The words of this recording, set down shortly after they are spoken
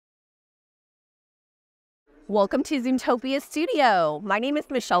Welcome to Zoomtopia Studio. My name is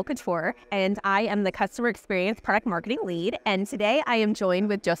Michelle Couture, and I am the Customer Experience Product Marketing Lead. And today I am joined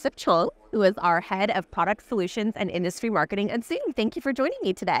with Joseph Chong, who is our Head of Product Solutions and Industry Marketing at Zoom. Thank you for joining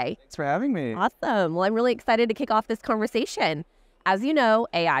me today. Thanks for having me. Awesome. Well, I'm really excited to kick off this conversation. As you know,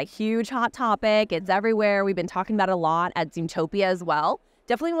 AI, huge hot topic. It's everywhere. We've been talking about it a lot at Zoomtopia as well.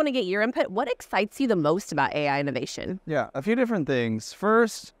 Definitely want to get your input. What excites you the most about AI innovation? Yeah, a few different things.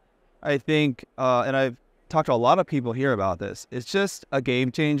 First, I think, and I've talked to a lot of people here about this, it's just a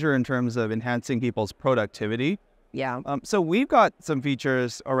game changer in terms of enhancing people's productivity. Yeah. So we've got some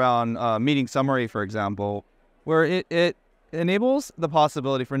features around meeting summary, for example, where it enables the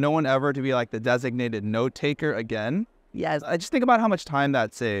possibility for no one ever to be like the designated note taker again. Yes. I just think about how much time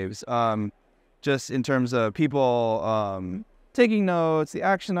that saves, just in terms of people taking notes, the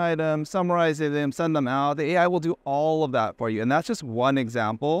action items, summarizing them, send them out. The AI will do all of that for you. And that's just one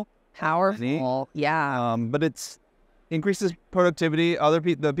example. Powerful. Yeah. But it's increases productivity.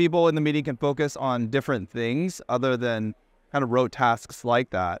 The people in the meeting can focus on different things other than kind of rote tasks like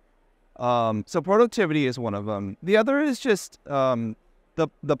that. So productivity is one of them. The other is just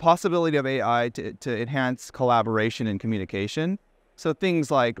the possibility of AI to enhance collaboration and communication. So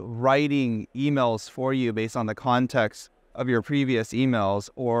things like writing emails for you based on the context of your previous emails,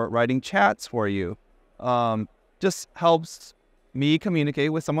 or writing chats for you, just helps me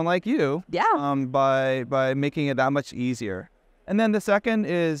communicate with someone like you. Yeah. By making it that much easier. And then the second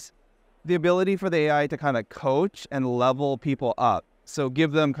is the ability for the AI to kind of coach and level people up. So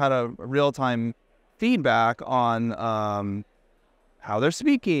give them kind of real-time feedback on how they're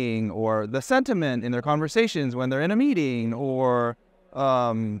speaking, or the sentiment in their conversations when they're in a meeting, or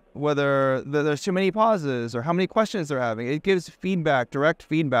whether there's too many pauses or how many questions they're having. It gives feedback, direct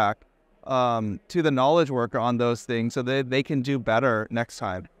feedback to the knowledge worker on those things so that they can do better next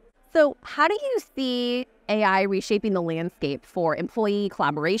time. So how do you see AI reshaping the landscape for employee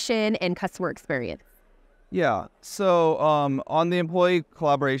collaboration and customer experience? Yeah. So on the employee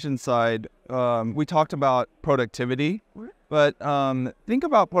collaboration side, we talked about productivity, but think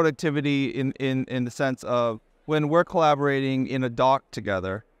about productivity in the sense of when we're collaborating in a doc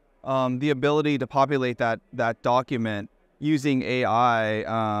together, the ability to populate that document using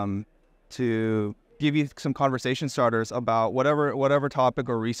AI to give you some conversation starters about whatever topic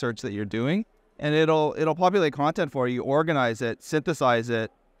or research that you're doing, and it'll populate content for you, organize it, synthesize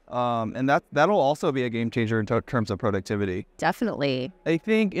it, and that'll also be a game changer in terms of productivity. Definitely. I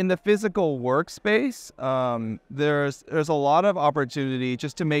think in the physical workspace, there's a lot of opportunity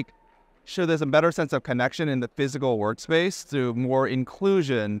just to make sure there's a better sense of connection in the physical workspace through more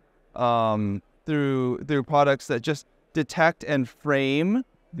inclusion, through products that just detect and frame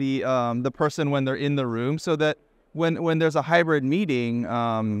the person when they're in the room, so that when there's a hybrid meeting,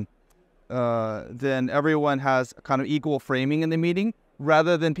 then everyone has kind of equal framing in the meeting,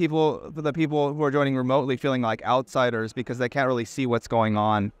 rather than the people who are joining remotely feeling like outsiders because they can't really see what's going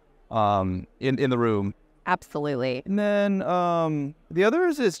on in the room. Absolutely. And then the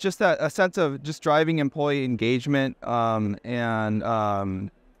others is just that a sense of just driving employee engagement,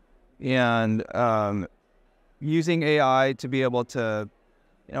 and using AI to be able to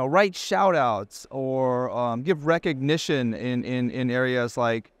write shout outs, or give recognition in areas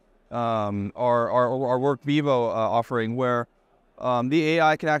like our Work Vivo offering, where the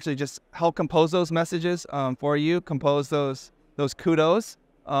AI can actually just help compose those messages for you, compose those kudos,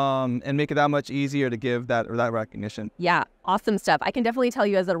 and make it that much easier to give that recognition. Yeah, awesome stuff. I can definitely tell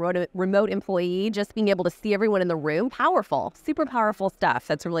you, as a remote employee, just being able to see everyone in the room, powerful, super powerful stuff.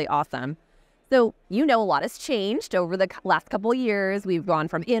 That's really awesome. So, a lot has changed over the last couple of years. We've gone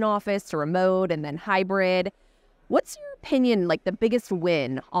from in-office to remote and then hybrid. What's your opinion, like the biggest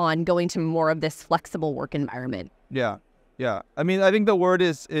win on going to more of this flexible work environment? Yeah. I mean, I think the word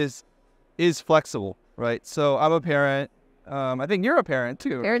is flexible, right? So I'm a parent. I think you're a parent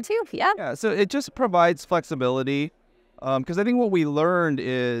too. Parent too, yeah. Yeah, so it just provides flexibility, because I think what we learned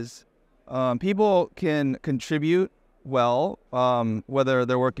is people can contribute well, whether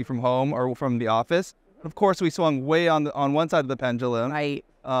they're working from home or from the office. Of course, we swung way on one side of the pendulum, Right.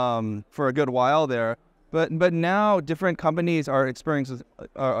 For a good while there. But now different companies are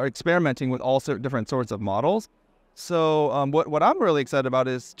experimenting with all different sorts of models. So what I'm really excited about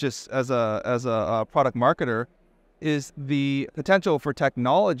is, just as a product marketer, is the potential for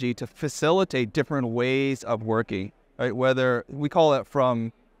technology to facilitate different ways of working, right? Whether we call it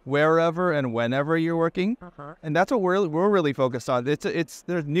from wherever and whenever you're working, and that's what we're really focused on.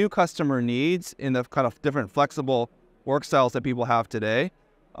 There's new customer needs in the kind of different flexible work styles that people have today,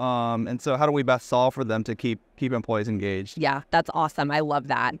 and so how do we best solve for them to keep employees engaged? Yeah, that's awesome. I love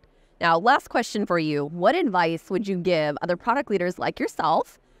that. Now, last question for you. What advice would you give other product leaders like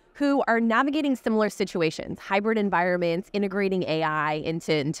yourself who are navigating similar situations, hybrid environments, integrating AI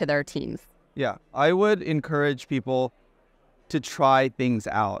into their teams? Yeah, I would encourage people to try things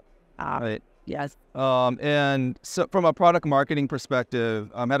out. Right. Yes. And so from a product marketing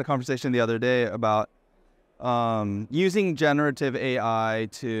perspective, I had a conversation the other day about using generative AI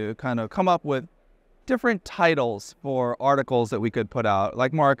to kind of come up with different titles for articles that we could put out,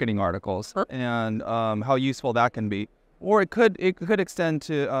 like marketing articles, and how useful that can be. Or it could extend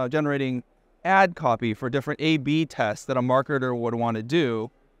to generating ad copy for different A/B tests that a marketer would want to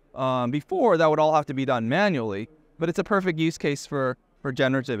do. Before, that would all have to be done manually, but it's a perfect use case for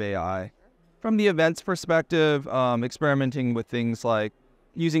generative AI. From the events perspective, experimenting with things like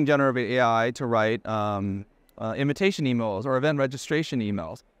using generative AI to write invitation emails or event registration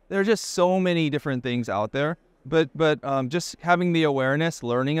emails. There are just so many different things out there, but just having the awareness,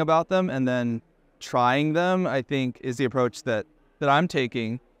 learning about them, and then trying them, I think, is the approach that I'm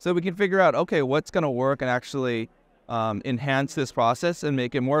taking, so we can figure out, okay, what's going to work and actually enhance this process and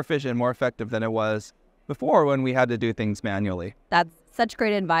make it more efficient, more effective than it was before when we had to do things manually. That's such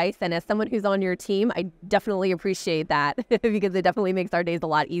great advice. And as someone who's on your team, I definitely appreciate that because it definitely makes our days a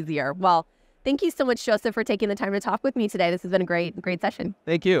lot easier. Well, thank you so much, Joseph, for taking the time to talk with me today. This has been a great session.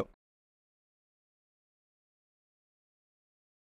 Thank you.